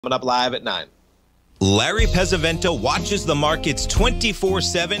Coming up live at 9. Larry Pesavento watches the markets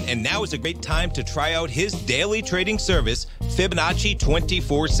 24/7, and now is a great time to try out his daily trading service, Fibonacci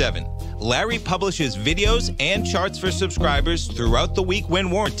 24/7. Larry publishes videos and charts for subscribers throughout the week when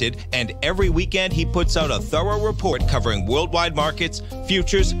warranted, and every weekend he puts out a thorough report covering worldwide markets,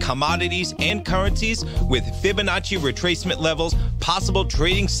 futures, commodities, and currencies with Fibonacci retracement levels, possible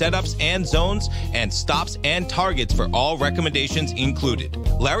trading setups and zones, and stops and targets for all recommendations included.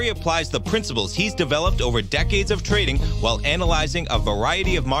 Larry applies the principles he's developed over decades of trading while analyzing a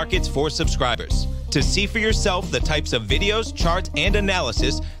variety of markets for subscribers. To see for yourself the types of videos, charts, and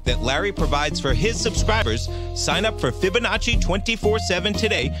analysis that Larry provides for his subscribers, sign up for Fibonacci 24/7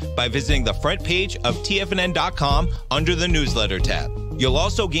 today by visiting the front page of TFNN.com under the newsletter tab. You'll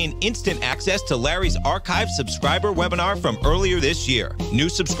also gain instant access to Larry's archived subscriber webinar from earlier this year. New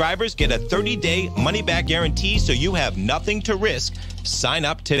subscribers get a 30-day money-back guarantee, so you have nothing to risk. Sign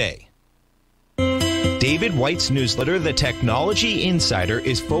up today. David White's newsletter, The Technology Insider,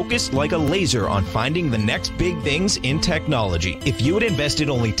 is focused like a laser on finding the next big things in technology. If you had invested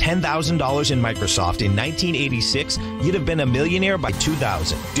only $10,000 in Microsoft in 1986, you'd have been a millionaire by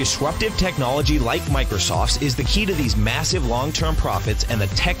 2000. Disruptive technology like Microsoft's is the key to these massive long-term profits, and the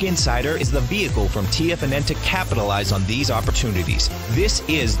Tech Insider is the vehicle from TFNN to capitalize on these opportunities. This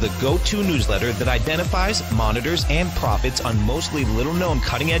is the go-to newsletter that identifies, monitors, and profits on mostly little-known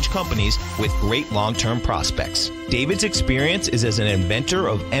cutting-edge companies with great long-term prospects. David's experience is as an inventor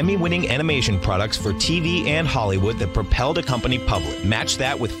of Emmy-winning animation products for TV and Hollywood that propelled a company public. Match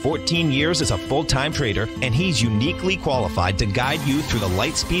that with 14 years as a full-time trader, and he's uniquely qualified to guide you through the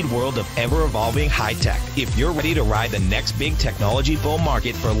light-speed world of ever-evolving high-tech. If you're ready to ride the next big technology bull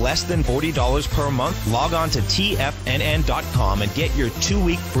market for less than $40 per month, log on to TFNN.com and get your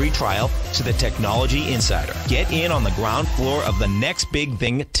 2-week free trial to the Technology Insider. Get in on the ground floor of the next big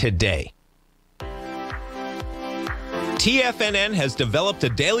thing today. TFNN has developed a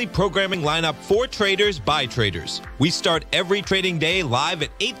daily programming lineup for traders by traders. We start every trading day live at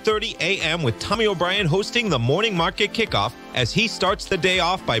 8:30 a.m. with Tommy O'Brien hosting the morning market kickoff as he starts the day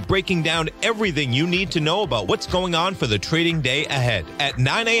off by breaking down everything you need to know about what's going on for the trading day ahead. At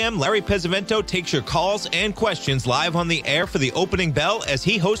 9 a.m., Larry Pesavento takes your calls and questions live on the air for the opening bell as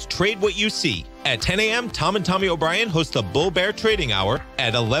he hosts Trade What You See. At 10 a.m., Tom and Tommy O'Brien host the Bull Bear Trading Hour.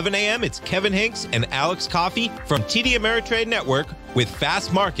 At 11 a.m., it's Kevin Hinks and Alex Coffey from TD Ameritrade Network with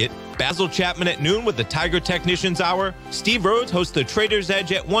Fast Market. Basil Chapman at noon with the Tiger Technicians Hour. Steve Rhodes hosts the Trader's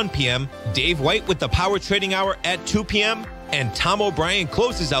Edge at 1 p.m. Dave White with the Power Trading Hour at 2 p.m. And Tom O'Brien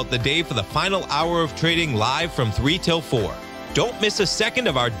closes out the day for the final hour of trading live from 3 till 4. Don't miss a second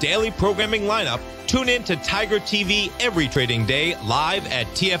of our daily programming lineup. Tune in to Tiger TV every trading day live at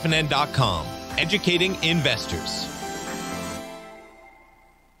TFNN.com. Educating investors.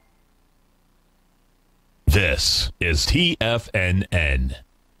 This is TFNN,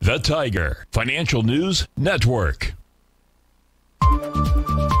 the Tiger Financial News Network.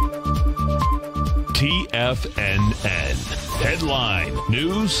 TFNN Headline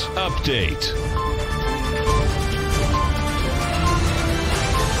News Update.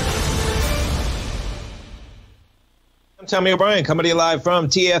 I'm Tommy O'Brien, coming to you live from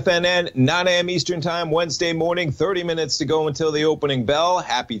TFNN, 9 a.m. Eastern Time, Wednesday morning, 30 minutes to go until the opening bell.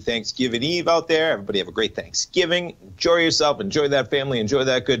 Happy Thanksgiving Eve out there. Everybody have a great Thanksgiving. Enjoy yourself. Enjoy that family. Enjoy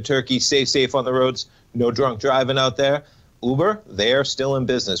that good turkey. Stay safe on the roads. No drunk driving out there. Uber, they're still in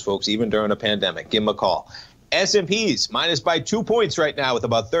business, folks, even during a pandemic. Give them a call. S&Ps minus by 2 points right now with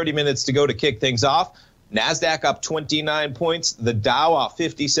about 30 minutes to go to kick things off. NASDAQ up 29 points. The Dow off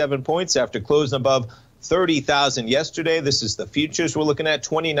 57 points after closing above 30,000 yesterday. This is the futures we're looking at,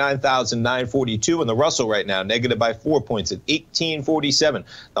 29,942, and the Russell right now negative by 4 points at 1847.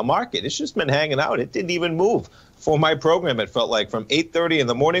 The market, it's just been hanging out. It didn't even move. For my program, it felt like from 8:30 in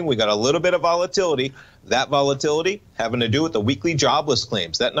the morning, we got a little bit of volatility. That volatility having to do with the weekly jobless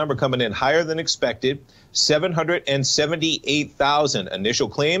claims. That number coming in higher than expected, 778,000 initial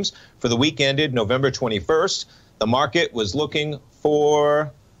claims for the week ended November 21st. The market was looking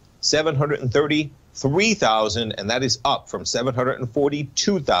for 733,000, and that is up from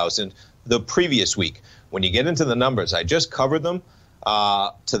 742,000 the previous week. When you get into the numbers, I just covered them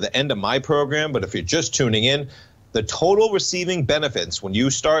to the end of my program, but if you're just tuning in, the total receiving benefits, when you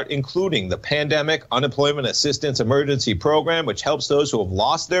start including the Pandemic Unemployment Assistance Emergency Program, which helps those who have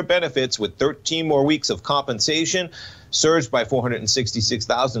lost their benefits with 13 more weeks of compensation, surged by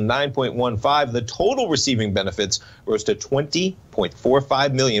 466,000, 9.15. The total receiving benefits rose to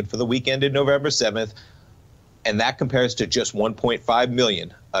 20.45 million for the week ended November 7th, and that compares to just 1.5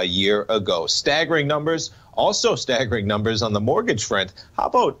 million a year ago. Staggering numbers, also staggering numbers on the mortgage front. How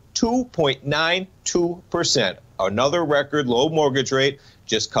about 2.92%? Another record low mortgage rate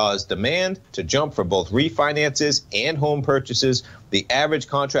just caused demand to jump for both refinances and home purchases. The average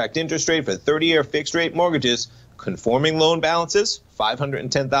contract interest rate for 30-year fixed rate mortgages, conforming loan balances,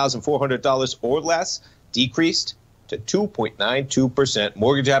 $510,400 or less, decreased to 2.92%.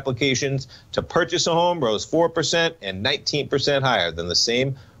 Mortgage applications to purchase a home rose 4% and 19% higher than the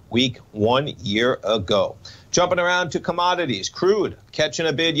same week 1 year ago. Jumping around to commodities, crude catching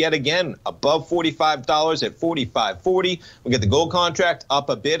a bid yet again above $45 at $45.40. We get the gold contract up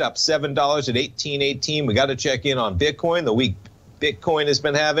a bit, up $7 at $18.18. We got to check in on Bitcoin. The week Bitcoin has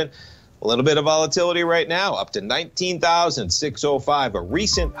been having a little bit of volatility right now, up to 19,605, a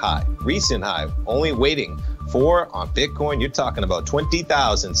recent high, only waiting for on Bitcoin. You're talking about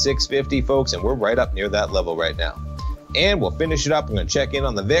 20,650, folks, and we're right up near that level right now. And we'll finish it up. I'm going to check in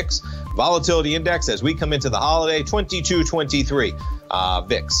on the VIX volatility index as we come into the holiday, 2223.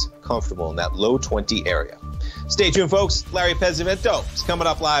 VIX comfortable in that low 20 area. Stay tuned, folks. Larry Pesavento is coming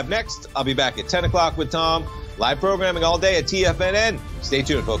up live next. I'll be back at 10 o'clock with Tom. Live programming all day at TFNN. Stay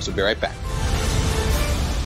tuned, folks. We'll be right back.